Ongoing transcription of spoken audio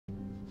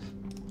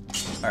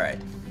Alright.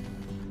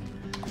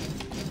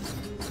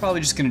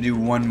 Probably just gonna do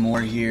one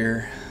more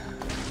here.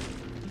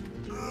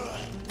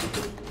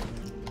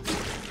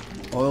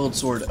 Oiled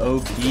sword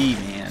OP,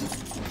 man.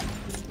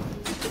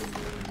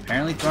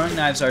 Apparently throwing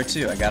knives are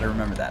too. I gotta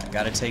remember that. I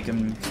gotta take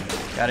them.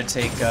 Gotta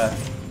take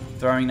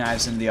throwing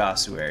knives into the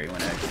ossuary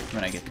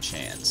when I get the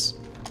chance.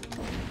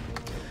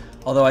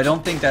 Although I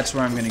don't think that's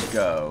where I'm gonna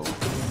go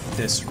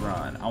this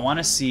run. I want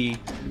to see.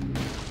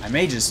 I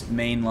may just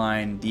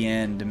mainline the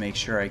end to make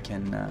sure I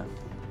can.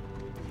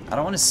 I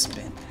don't want to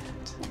spin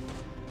that.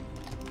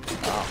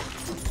 Oh.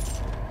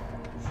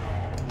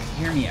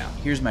 Hear me out.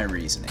 Here's my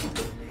reasoning.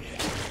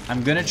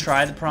 I'm gonna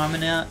try the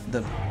promenade.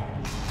 I'm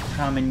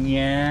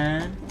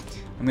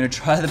gonna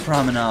try the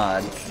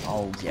promenade.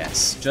 Oh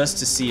yes, just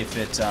to see if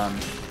it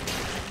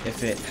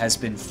has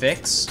been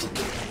fixed.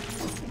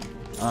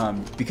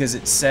 Because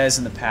it says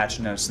in the patch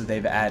notes that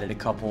they've added a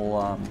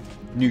couple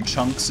new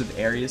chunks of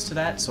areas to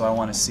that, so I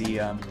want to see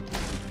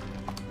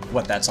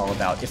what that's all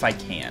about if I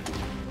can.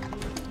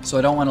 So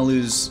I don't want to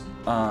lose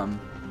a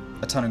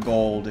ton of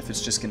gold if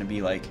it's just gonna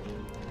be like.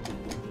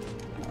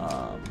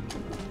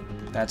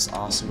 That's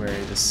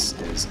ossuary. This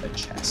is a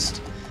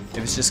chest. If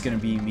it's just gonna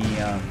be me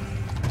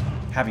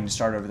having to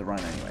start over the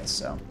run anyway,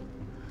 so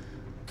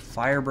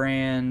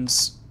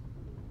firebrands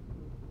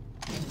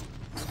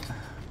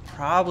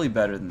probably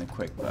better than the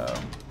quick bow.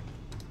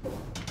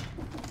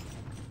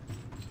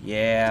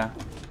 Yeah,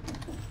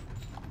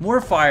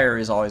 more fire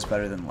is always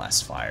better than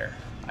less fire,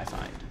 I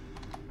find.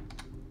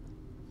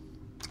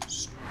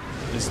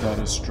 Is that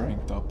a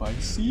strength up I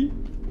see?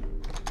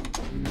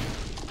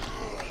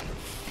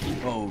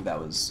 Oh, that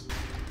was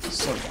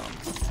so dumb.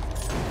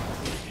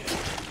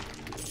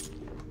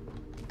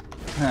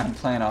 I'm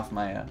playing off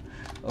my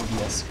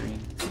OBS screen.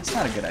 It's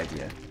not a good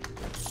idea.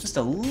 Just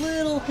a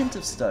little hint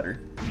of stutter.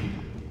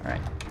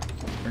 Alright,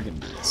 we're gonna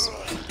do this.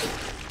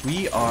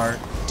 We are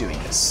doing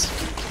this.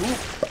 Cool.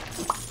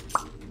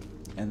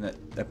 And that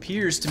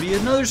appears to be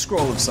another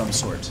scroll of some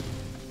sort.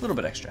 A little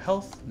bit extra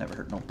health, never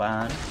hurt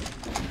nobody.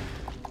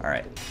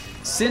 Alright,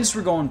 since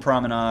we're going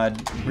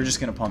promenade, we're just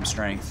gonna pump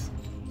strength.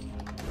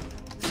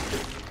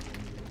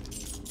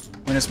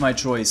 When it's my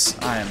choice,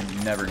 I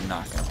am never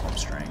not gonna pump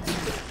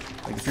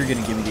strength. Like, if you're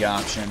gonna give me the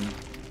option,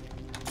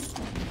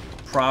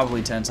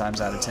 probably 10 times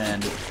out of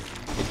 10. It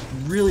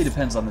really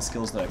depends on the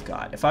skills that I've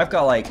got. If I've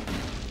got, like,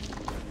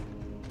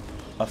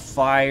 a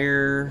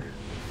fire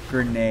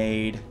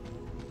grenade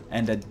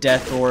and a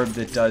death orb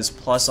that does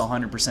plus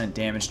 100%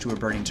 damage to a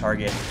burning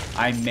target,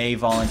 I may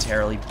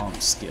voluntarily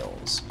pump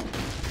skills.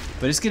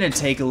 But it's gonna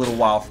take a little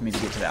while for me to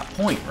get to that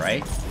point,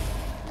 right?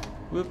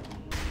 Whoop.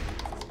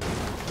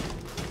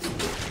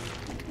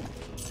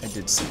 I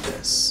did see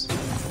this.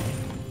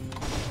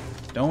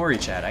 Don't worry,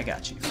 Chad, I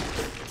got you.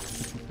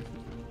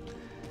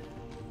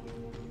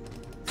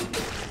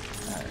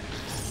 Alright.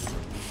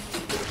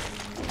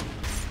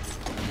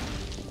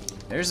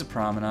 There's a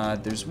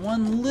promenade. There's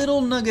one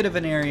little nugget of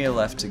an area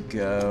left to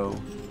go.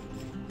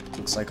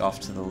 Looks like off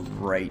to the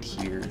right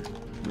here.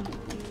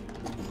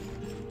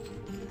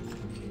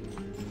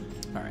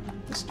 Alright,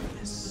 let's do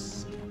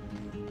this.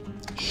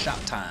 Shot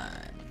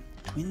time.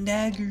 Twin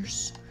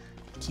daggers.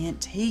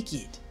 Can't take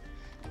it.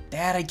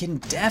 That I can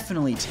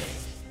definitely take.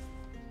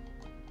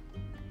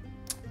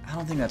 I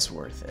don't think that's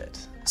worth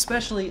it.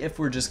 Especially if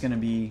we're just going to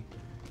be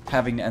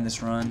having to end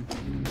this run.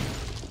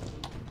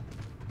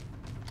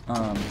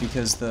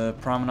 Because the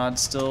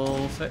promenade's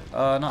still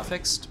not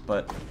fixed,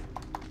 but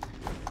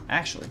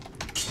actually,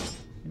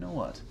 you know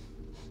what?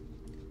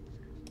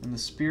 In the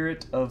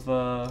spirit of,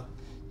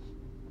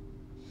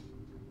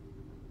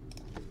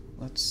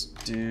 let's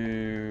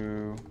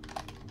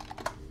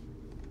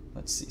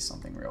see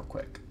something real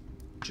quick.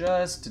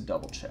 Just to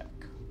double check.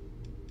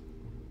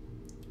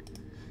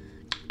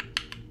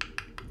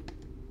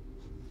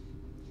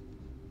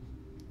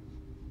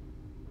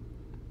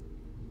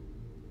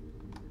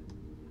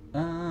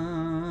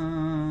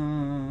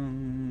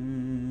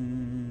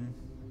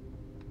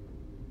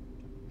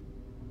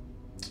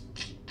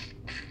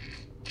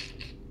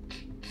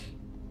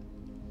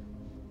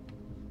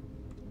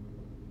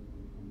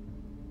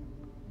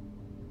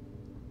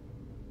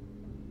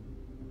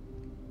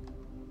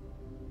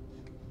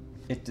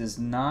 It does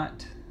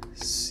not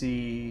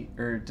see,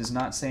 or does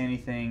not say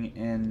anything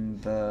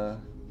in the,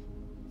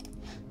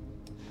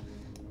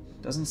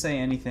 doesn't say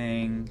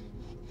anything.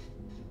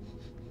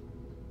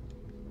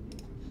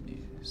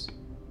 News.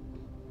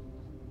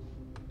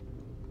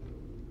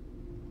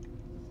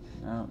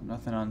 No,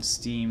 nothing on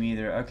Steam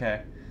either.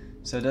 Okay,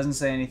 so it doesn't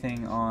say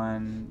anything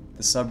on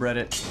the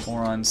subreddit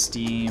or on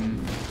Steam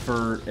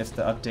for if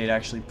the update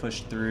actually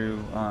pushed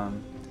through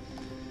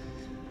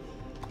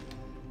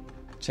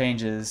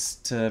changes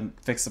to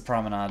fix the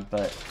promenade,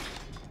 but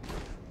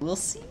we'll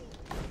see.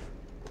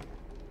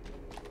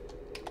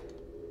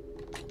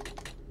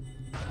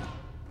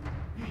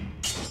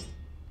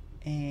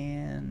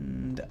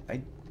 And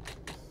I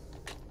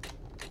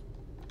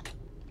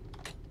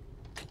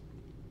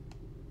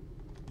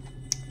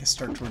guess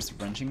start towards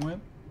the wrenching whip.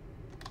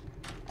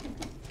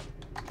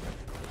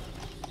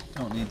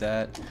 Oh don't need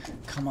that.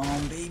 Come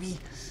on, baby.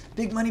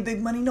 Big money,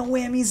 no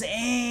whammies,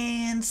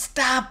 and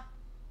stop!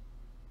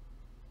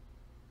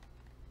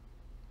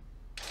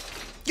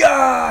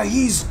 Yeah,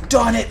 he's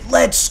done it!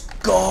 Let's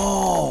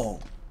go!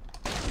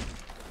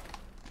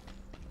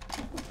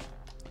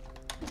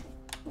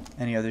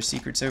 Any other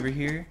secrets over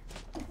here?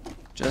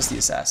 Just the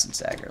assassin's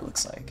dagger, it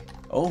looks like.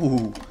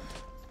 Oh,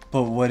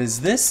 but what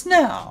is this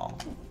now?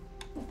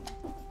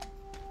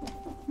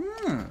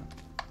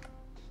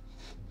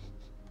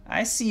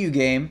 I see you,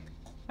 game.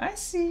 I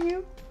see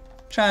you.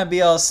 Trying to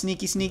be all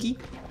sneaky.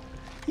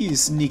 You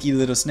sneaky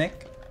little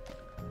snake.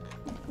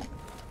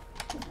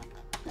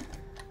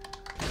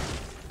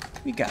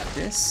 We got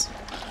this.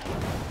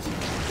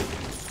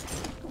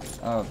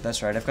 Oh,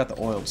 that's right. I've got the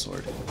oiled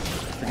sword.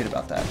 Forget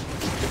about that.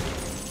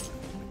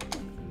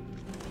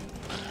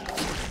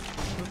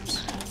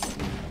 Oops.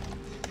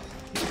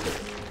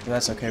 But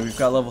that's okay. We've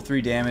got level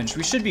 3 damage.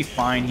 We should be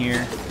fine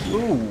here.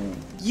 Ooh,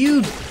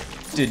 you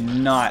did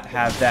not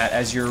have that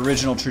as your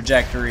original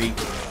trajectory.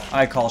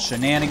 I call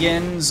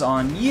shenanigans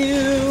on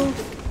you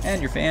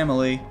and your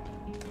family.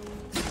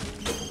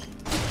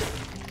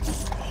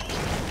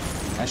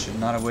 I should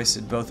not have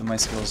wasted both of my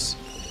skills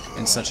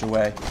in such a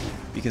way,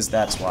 because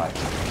that's why.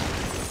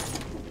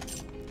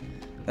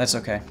 That's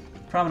okay.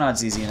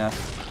 Promenade's easy enough.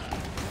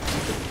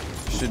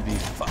 Should be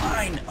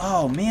fine.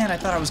 Oh man, I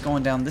thought I was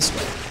going down this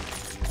way.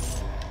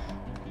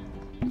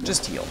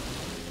 Just heal.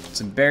 It's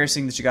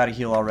embarrassing that you gotta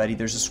heal already.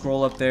 There's a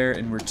scroll up there,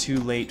 and we're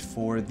too late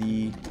for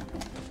the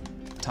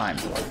time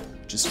for it,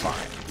 which is fine.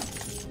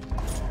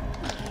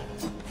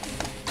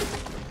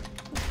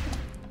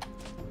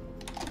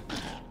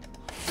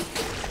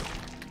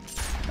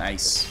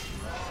 Nice.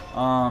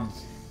 I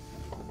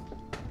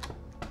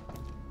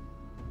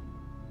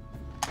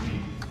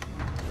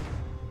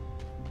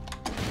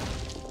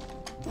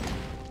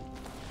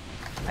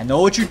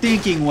know what you're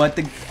thinking. What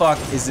the fuck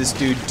is this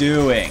dude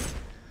doing?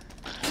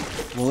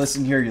 Well,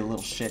 listen here, you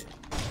little shit.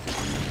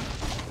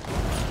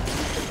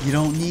 You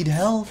don't need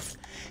health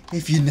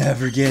if you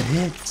never get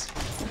hit.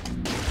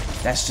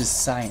 That's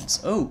just science.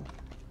 Oh,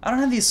 I don't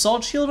have the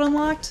assault shield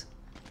unlocked?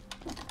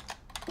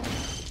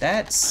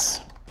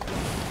 That's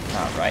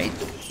not right,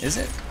 is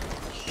it?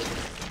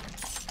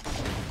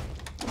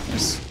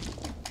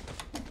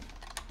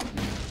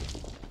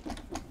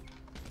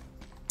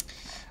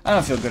 I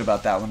don't feel good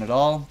about that one at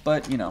all,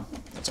 but, you know,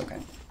 it's okay.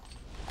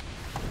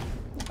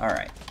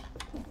 Alright.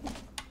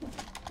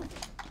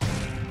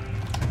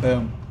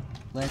 Boom.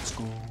 Let's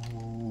go.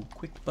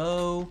 Quick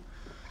bow.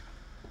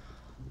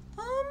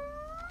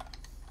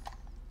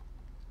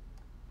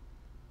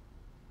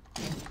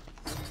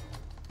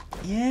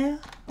 Yeah.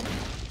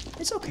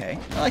 It's okay.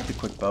 I like the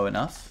quick bow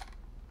enough.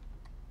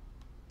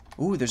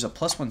 Ooh, there's a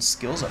 +1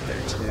 skills up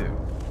there, too.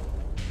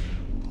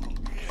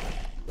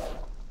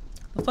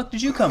 The fuck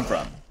did you come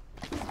from?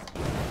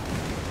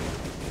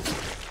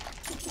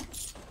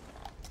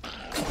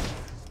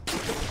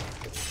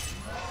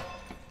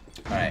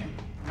 Alright.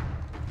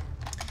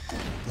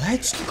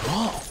 Let's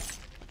go!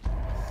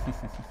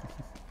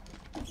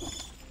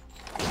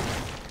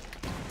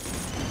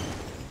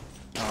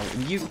 Oh,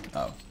 and you...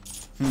 Oh.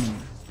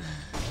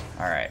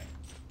 Alright.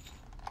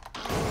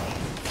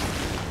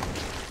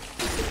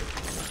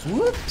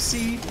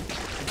 Whoopsie.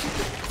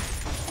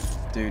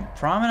 Dude,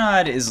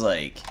 Promenade is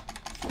like...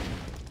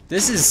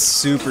 This is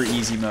super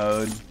easy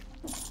mode.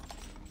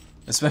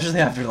 Especially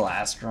after the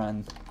last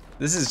run.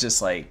 This is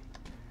just like...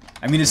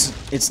 I mean,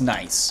 it's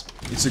nice.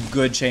 It's a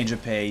good change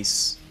of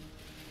pace.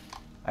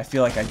 I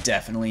feel like I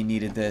definitely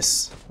needed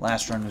this.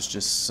 Last run was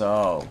just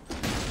so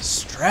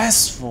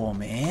stressful,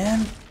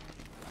 man.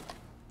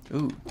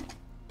 Ooh.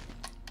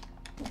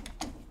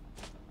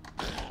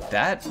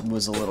 That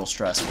was a little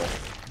stressful.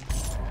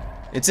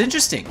 It's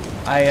interesting.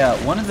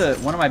 One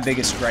of my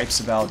biggest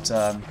gripes about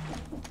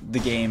the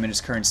game in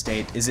its current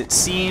state is it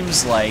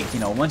seems like, you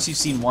know, once you've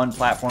seen one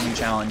platforming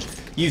challenge,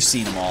 you've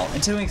seen them all.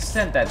 And to an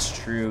extent that's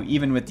true,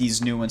 even with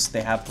these new ones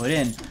they have put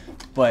in,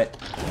 but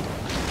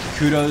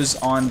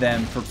kudos on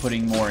them for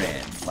putting more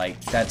in.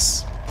 Like,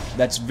 that's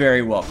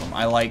very welcome.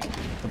 I like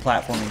the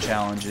platforming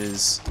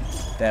challenges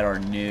that are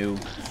new,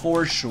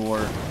 for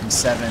sure. And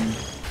 7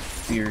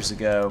 years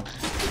ago,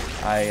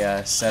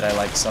 I said I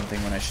liked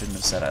something when I shouldn't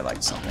have said I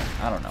liked something.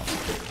 I don't know.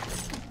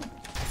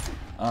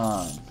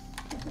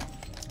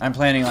 I'm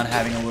planning on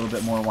having a little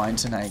bit more wine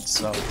tonight,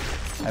 so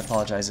I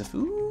apologize if...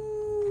 Ooh.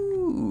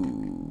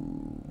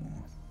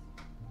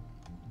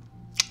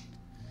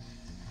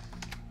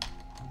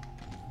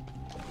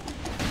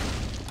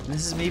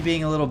 This is me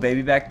being a little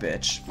baby back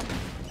bitch.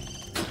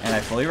 And I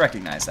fully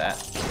recognize that.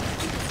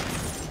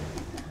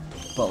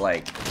 But,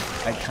 like,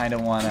 I kind of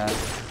want to...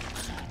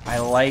 I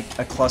like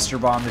a cluster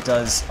bomb that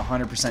does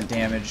 100%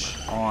 damage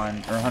on...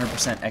 Or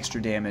 100%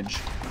 extra damage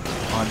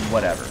on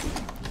whatever.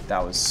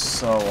 That was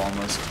so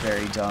almost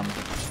very dumb.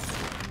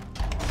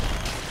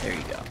 There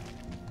you go.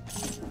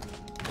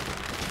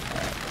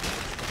 Alright.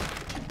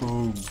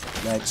 Boom.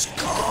 Let's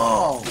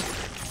go!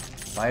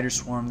 Spider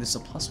Swarm. This is a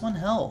 +1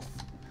 health.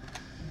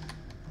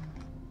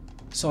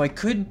 So I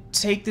could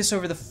take this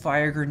over the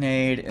fire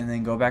grenade and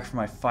then go back for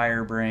my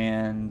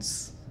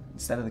firebrands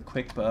instead of the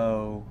quick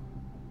bow.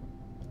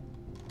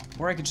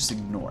 Or I could just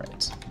ignore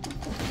it.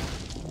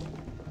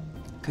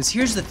 Because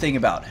here's the thing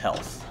about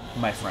health,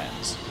 my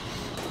friends.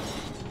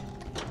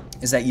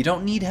 Is that you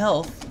don't need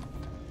health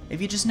if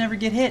you just never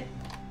get hit.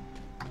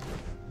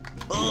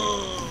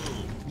 Ugh.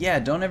 Yeah,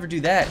 don't ever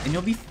do that and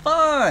you'll be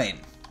fine.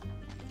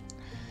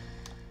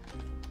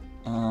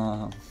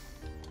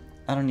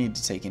 I don't need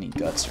to take any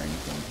guts or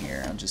anything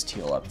here. I'll just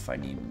heal up if I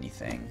need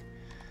anything.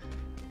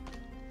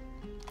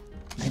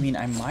 I mean,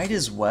 I might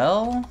as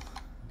well.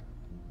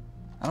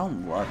 I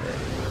don't love it.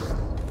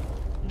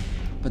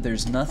 But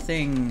there's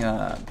nothing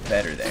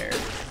better there.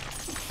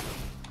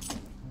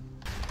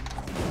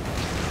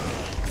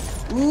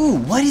 Ooh,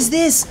 what is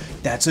this?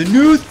 That's a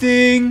new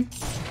thing!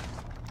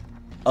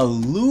 A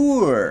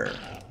lure.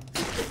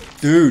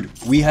 Dude,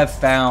 we have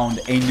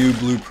found a new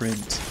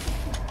blueprint.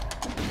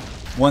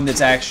 One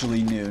that's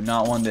actually new,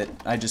 not one that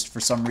I just for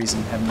some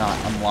reason have not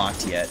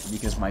unlocked yet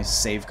because my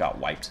save got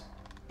wiped.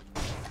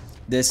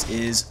 This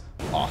is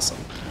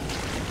awesome.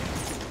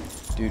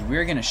 Dude,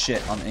 we're gonna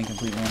shit on the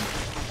incomplete one.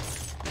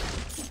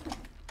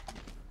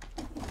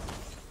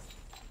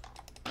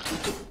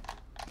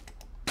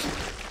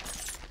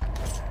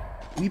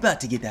 We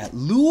about to get that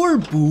lure,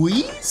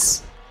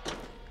 boys!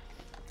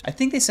 I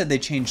think they said they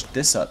changed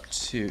this up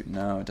too.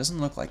 No, it doesn't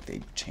look like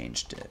they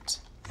changed it.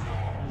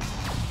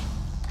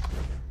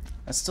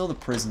 That's still the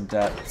prison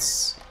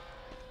depths.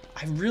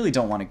 I really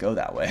don't want to go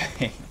that way,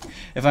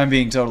 if I'm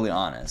being totally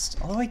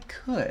honest. Although I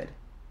could.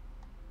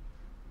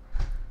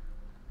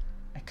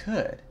 I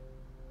could.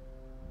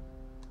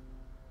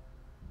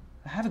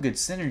 I have a good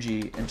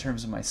synergy in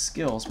terms of my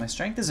skills. My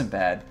strength isn't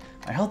bad.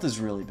 My health is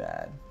really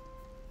bad.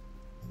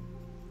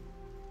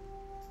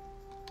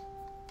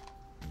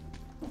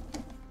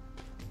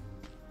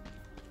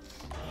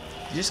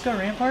 You just go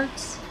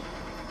ramparts?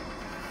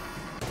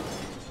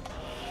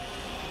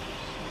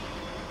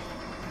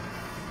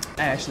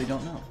 I actually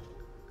don't know.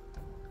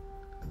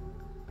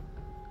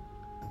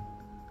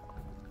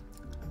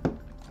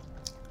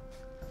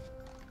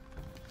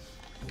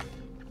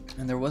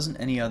 And there wasn't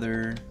any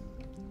other...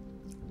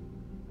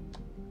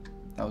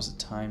 That was a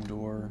time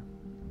door.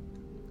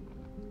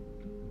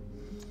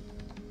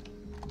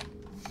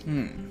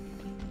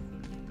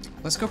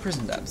 Let's go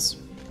prison depths.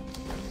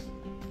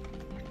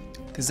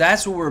 Because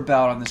that's what we're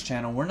about on this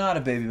channel. We're not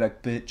a baby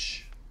back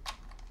bitch.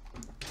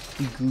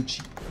 We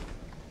Gucci.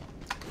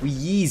 We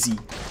Yeezy.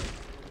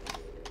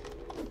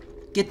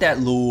 Get that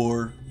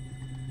lure.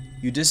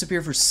 You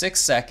disappear for 6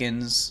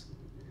 seconds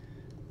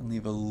and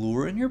leave a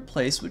lure in your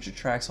place which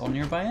attracts all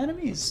nearby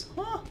enemies.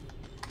 Huh.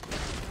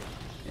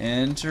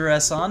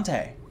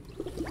 Interessante.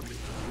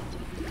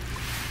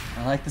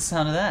 I like the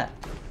sound of that.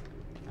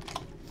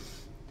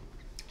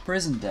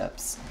 Prison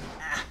depths.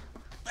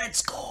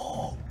 Let's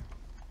go.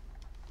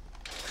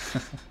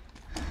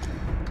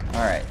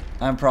 Alright,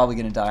 I'm probably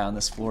gonna die on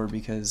this floor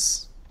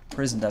because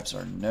prison depths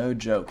are no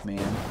joke, man.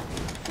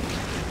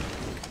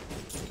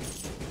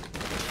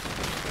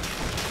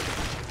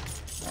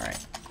 Alright.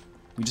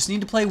 We just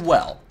need to play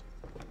well.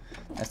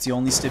 That's the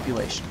only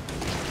stipulation.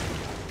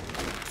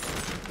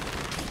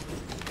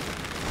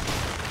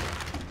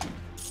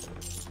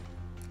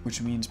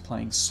 Which means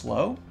playing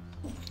slow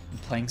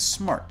and playing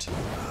smart.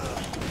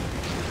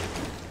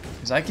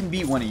 Because I can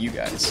beat one of you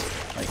guys,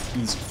 like,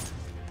 easy.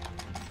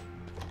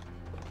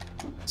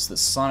 It's the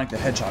Sonic the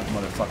Hedgehog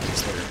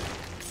motherfuckers that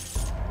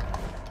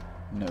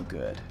are no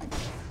good.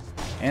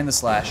 And the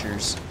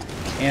slashers.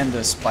 And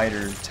the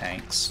spider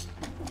tanks.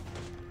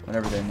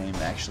 Whatever their name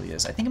actually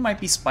is. I think it might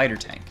be Spider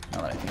Tank,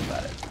 now that I think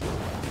about it.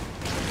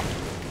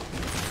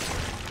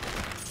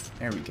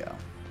 There we go.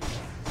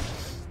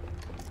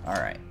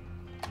 Alright.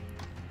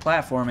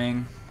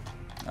 Platforming.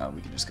 Oh, we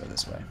can just go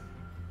this way.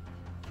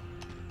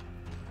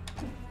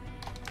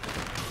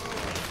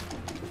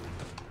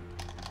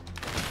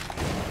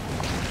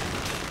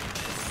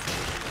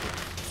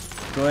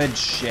 Good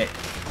shit.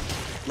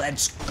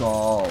 Let's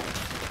go.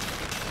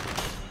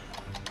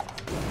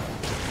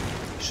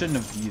 Shouldn't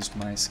have used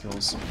my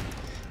skills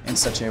in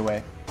such a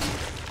way.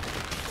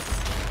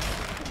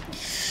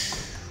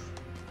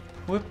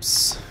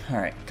 Whoops.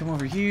 Alright, come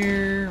over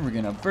here. We're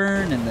gonna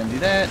burn and then do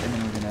that, and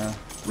then we're gonna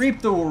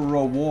reap the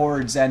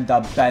rewards and the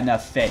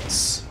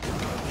benefits.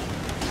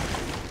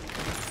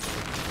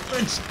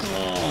 Let's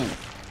go.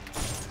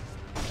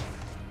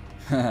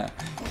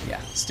 Yeah,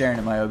 staring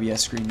at my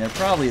OBS screen there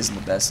probably isn't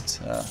the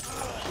best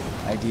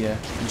idea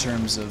in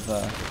terms of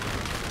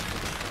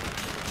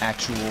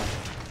actual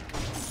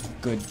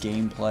good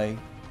gameplay.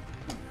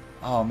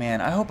 Oh man,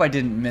 I hope I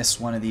didn't miss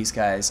one of these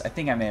guys. I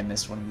think I may have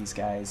missed one of these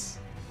guys.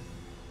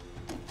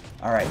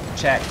 Alright,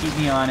 chat, keep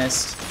me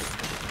honest.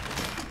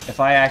 If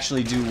I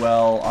actually do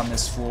well on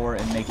this floor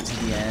and make it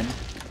to the end,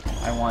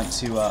 I want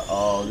to,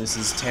 oh, this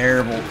is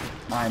terrible.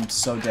 I'm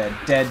so dead.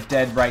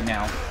 Dead right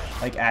now.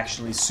 Like,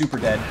 actually, super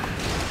dead.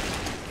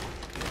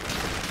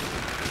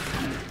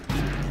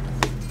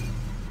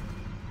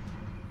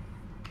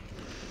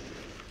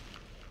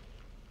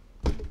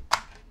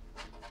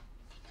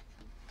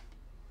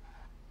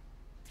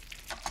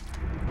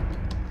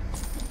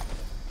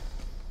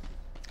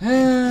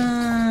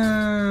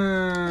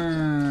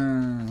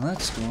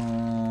 Let's go.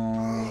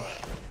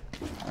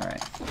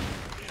 Alright.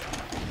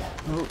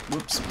 Oh,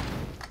 whoops.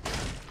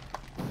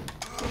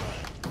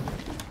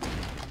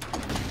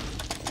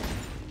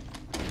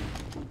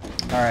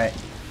 Alright.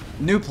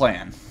 New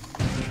plan.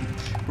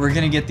 We're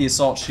gonna get the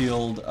assault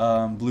shield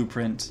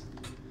blueprint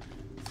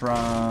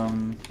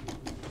from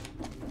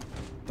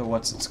the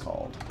what's it's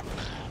called?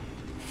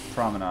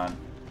 Promenade.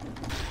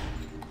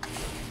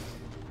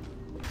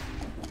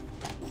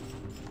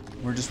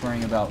 We're just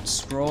worrying about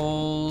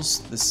scrolls.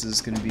 This is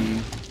gonna be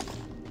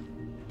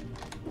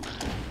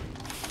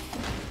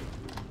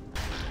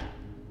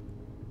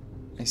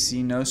I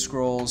see no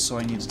scrolls, so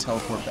I need to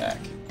teleport back.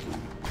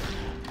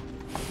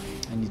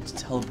 I need to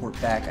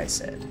teleport back, I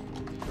said.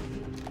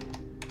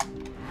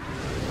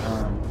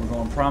 We're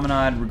going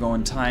Promenade, we're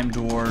going Time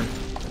Door.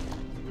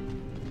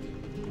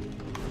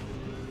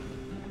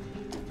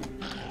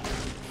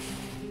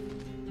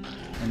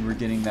 And we're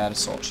getting that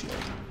assault shield.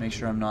 Make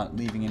sure I'm not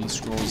leaving any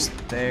scrolls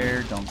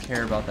there. Don't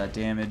care about that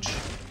damage.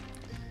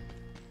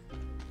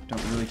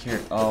 Don't really care.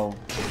 Oh,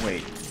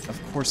 wait.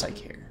 Of course I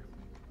care.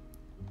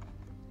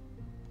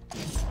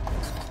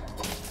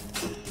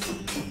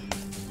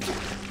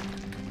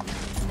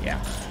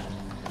 Yeah.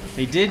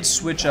 They did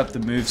switch up the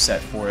moveset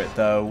for it,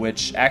 though,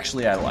 which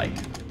actually I like.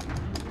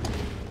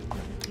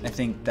 I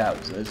think that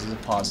is a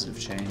positive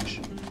change.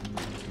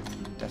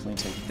 Definitely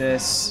take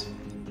this.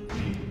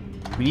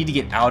 We need to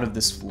get out of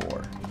this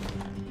floor.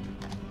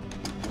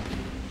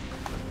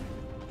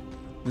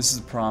 This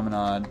is the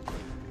Promenade.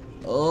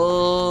 Oh,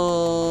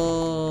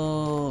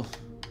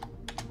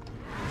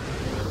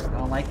 I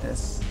don't like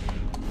this.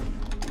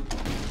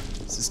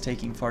 This is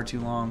taking far too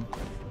long.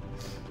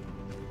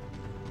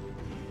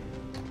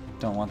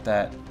 Don't want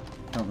that.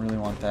 Don't really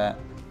want that.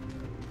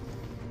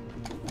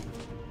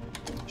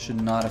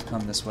 Should not have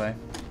come this way.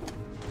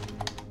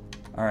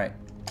 Alright,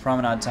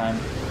 Promenade time.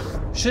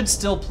 Should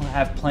still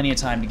have plenty of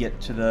time to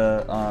get to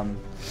the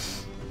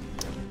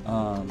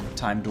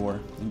Time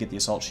Door and get the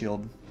assault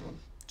shield.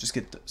 Just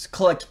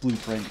collect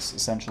blueprints,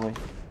 essentially.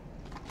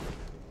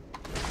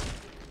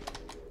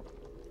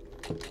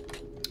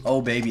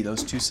 Oh baby,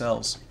 those 2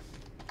 cells.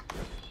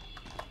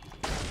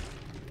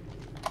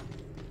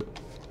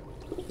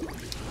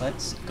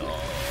 Let's go.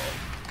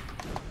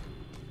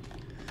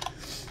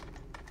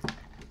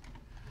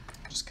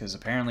 Just because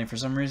apparently for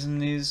some reason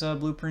these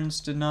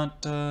blueprints did not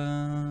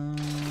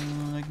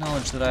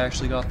acknowledge that I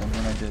actually got them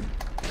when I did.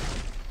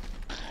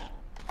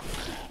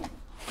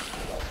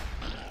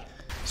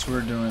 So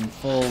we're doing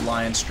full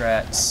lion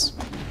strats.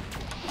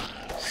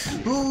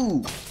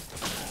 Ooh!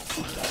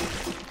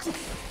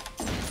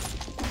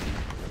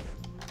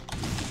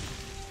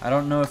 I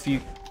don't know if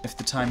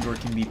the time door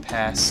can be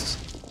past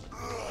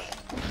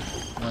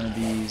one of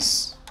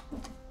these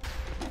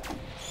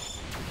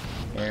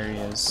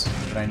areas,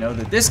 but I know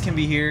that this can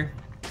be here.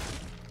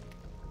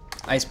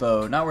 Ice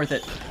bow, not worth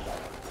it.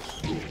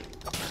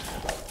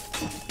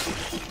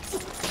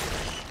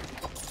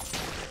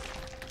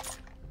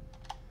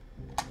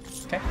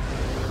 Okay.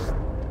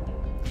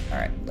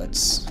 Alright,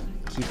 let's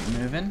keep it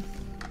moving.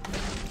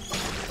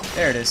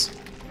 There it is.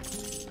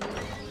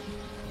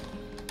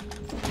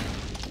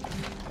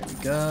 There we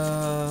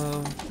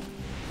go.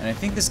 And I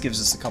think this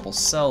gives us a couple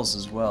cells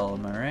as well,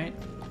 am I right?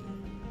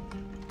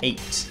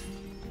 8.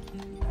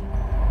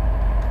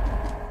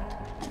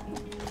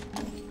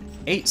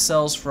 8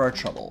 cells for our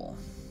trouble.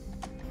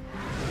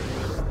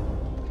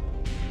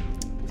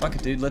 Fuck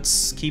it, dude.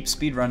 Let's keep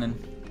speed running.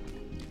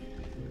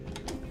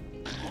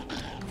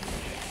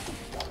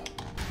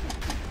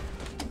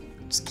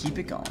 Let's keep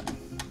it going.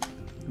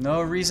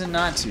 No reason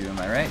not to, am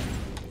I right?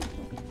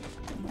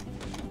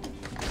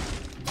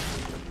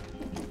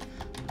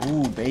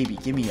 Ooh, baby,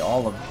 give me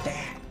all of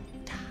that.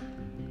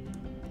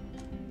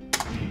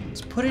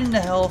 Let's put it into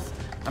health.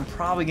 I'm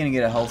probably gonna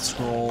get a health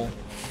scroll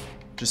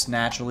just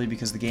naturally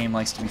because the game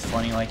likes to be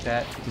funny like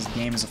that. Because the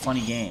game is a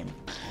funny game.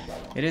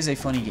 It is a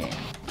funny game.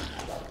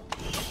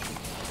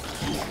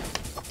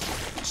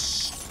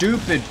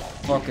 Stupid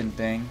fucking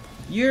thing.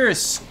 You're a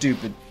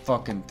stupid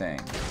fucking thing.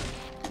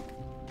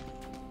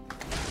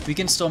 We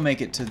can still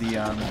make it to the,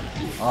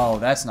 oh,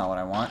 that's not what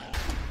I want.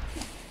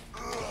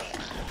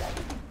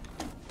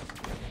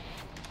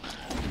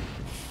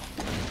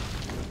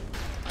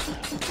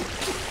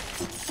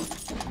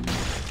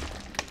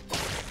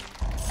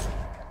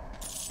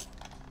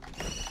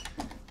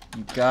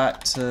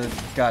 Got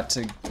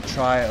to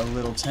try a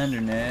little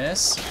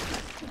tenderness.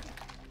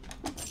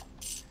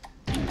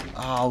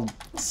 Oh,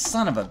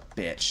 son of a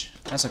bitch.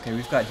 That's okay,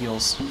 we've got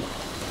heals.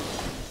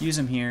 Use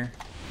them here.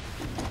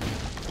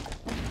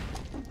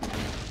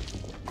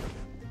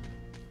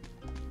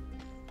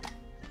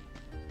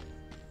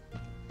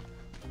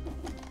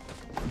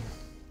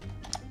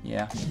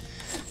 Yeah.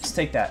 Let's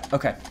take that.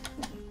 Okay.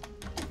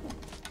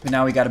 But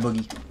now we got a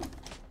boogie.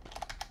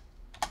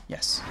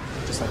 Yes.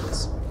 Just like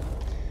this.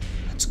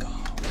 Let's go.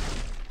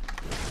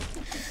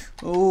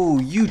 Oh,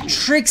 you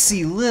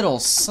tricksy little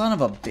son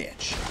of a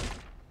bitch.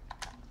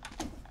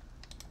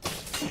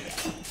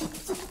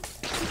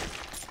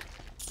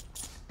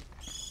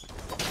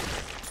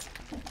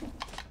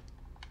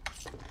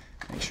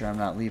 sure I'm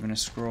not leaving a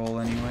scroll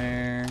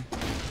anywhere.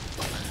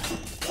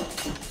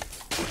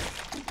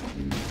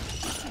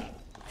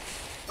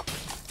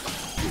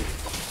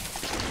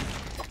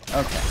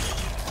 Okay.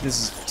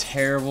 This is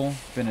terrible.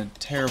 Been a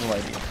terrible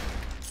idea.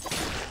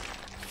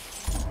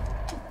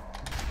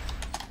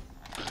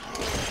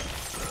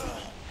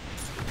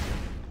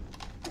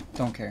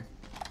 Don't care.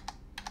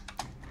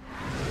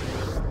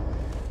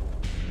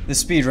 The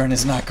speedrun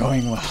is not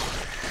going well.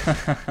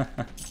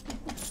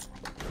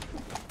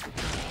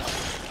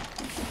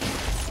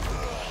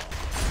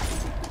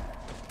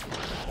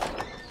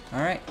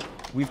 Alright,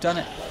 we've done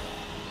it.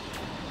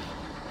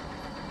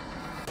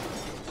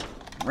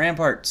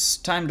 Ramparts,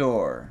 time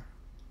door.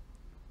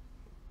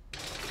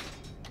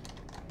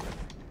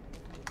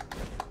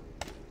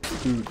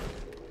 Dude,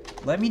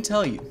 let me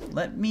tell you.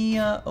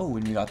 Oh,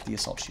 and we got the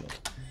assault shield.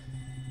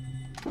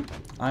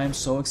 I am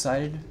so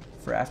excited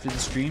for after the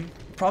stream.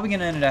 Probably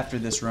gonna end it after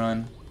this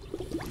run,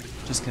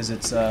 just because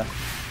it's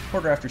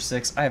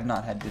 6:15. I have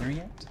not had dinner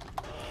yet.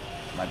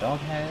 My dog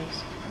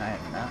has, and I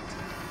have not.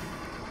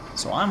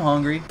 So I'm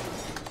hungry.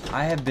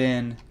 I have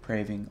been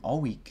craving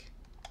all week.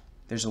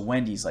 There's a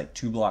Wendy's like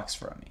 2 blocks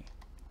from me.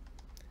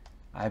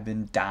 I've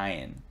been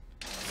dying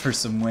for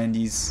some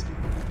Wendy's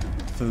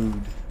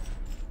food,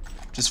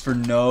 just for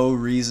no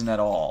reason at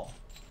all.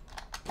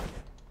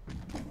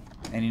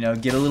 And, you know,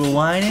 get a little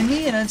wine in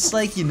me, and it's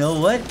like, you know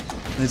what?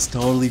 Let's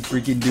totally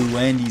freaking do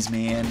Wendy's,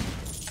 man.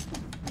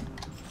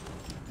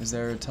 Is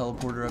there a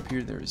teleporter up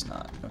here? There is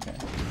not. Okay.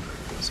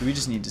 So we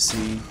just need to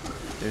see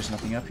there's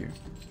nothing up here.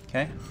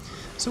 Okay?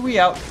 So we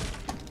out.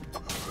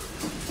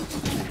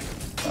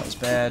 That was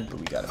bad, but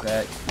we got it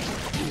back.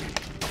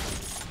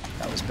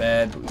 That was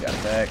bad, but we got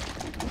it back.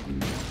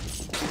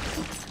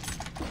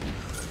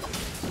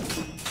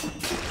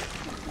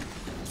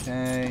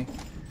 Okay.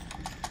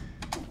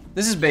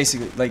 This is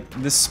basically like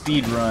this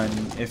speed run,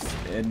 if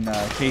in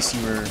case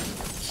you were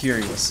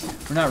curious.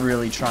 We're not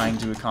really trying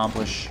to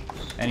accomplish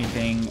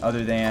anything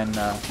other than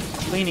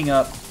cleaning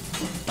up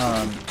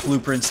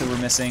blueprints that we're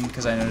missing,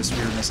 because I noticed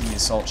we were missing the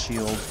assault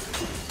shield.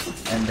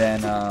 And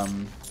then,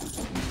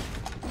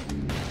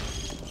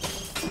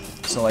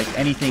 so like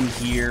anything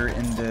here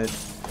in the...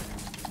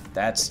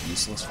 That's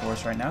useless for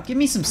us right now. Give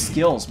me some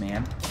skills,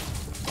 man.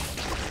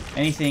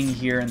 Anything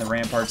here in the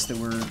ramparts that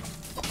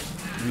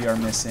we are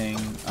missing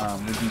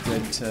would be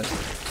good to...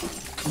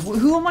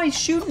 Who am I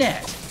shooting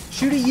at?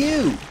 Shoot at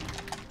you!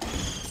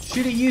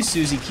 Shoot at you,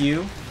 Susie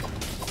Q.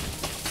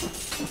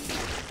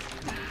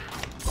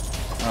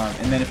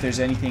 And then if there's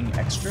anything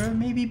extra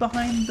maybe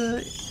behind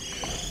the...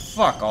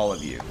 Fuck all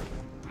of you.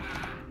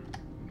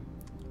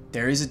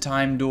 There is a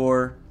time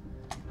door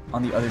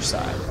on the other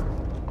side.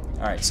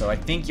 Alright, so I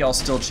think y'all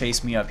still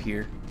chase me up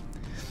here.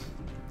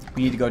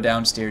 We need to go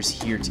downstairs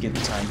here to get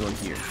the time door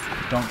here.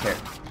 Don't care.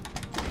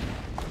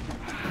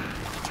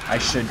 I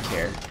should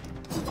care.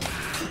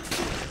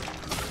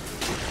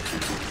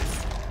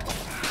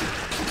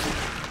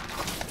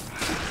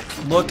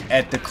 Look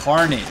at the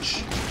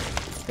carnage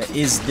that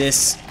is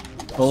this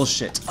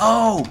bullshit.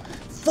 Oh!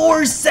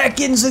 4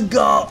 seconds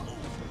ago!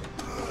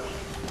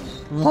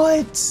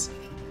 What?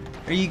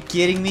 Are you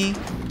kidding me?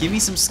 Give me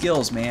some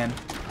skills, man.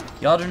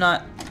 Y'all do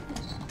not...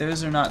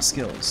 Those are not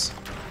skills.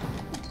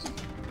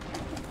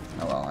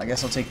 Oh well, I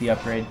guess I'll take the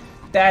upgrade.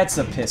 That's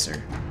a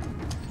pisser.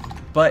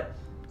 But,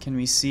 can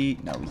we see?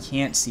 No, we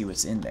can't see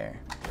what's in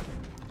there.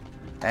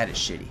 That is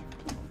shitty.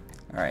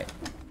 Alright.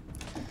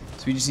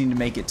 So we just need to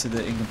make it to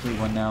the incomplete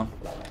one now.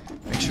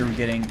 Make sure we're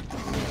getting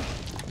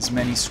as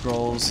many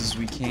scrolls as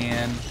we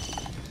can.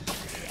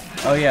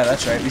 Oh yeah,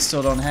 that's right. We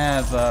still don't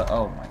have,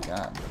 oh my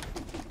god.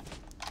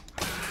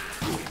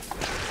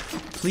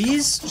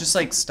 Please, just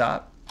like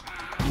stop.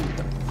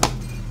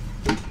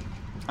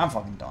 I'm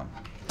fucking done.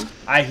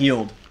 I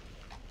healed.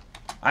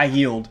 I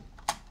healed.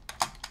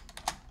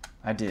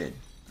 I did.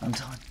 I'm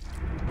done.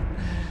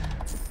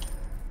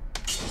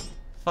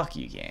 Fuck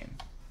you, game.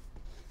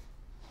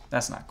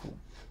 That's not cool.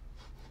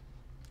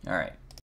 Alright.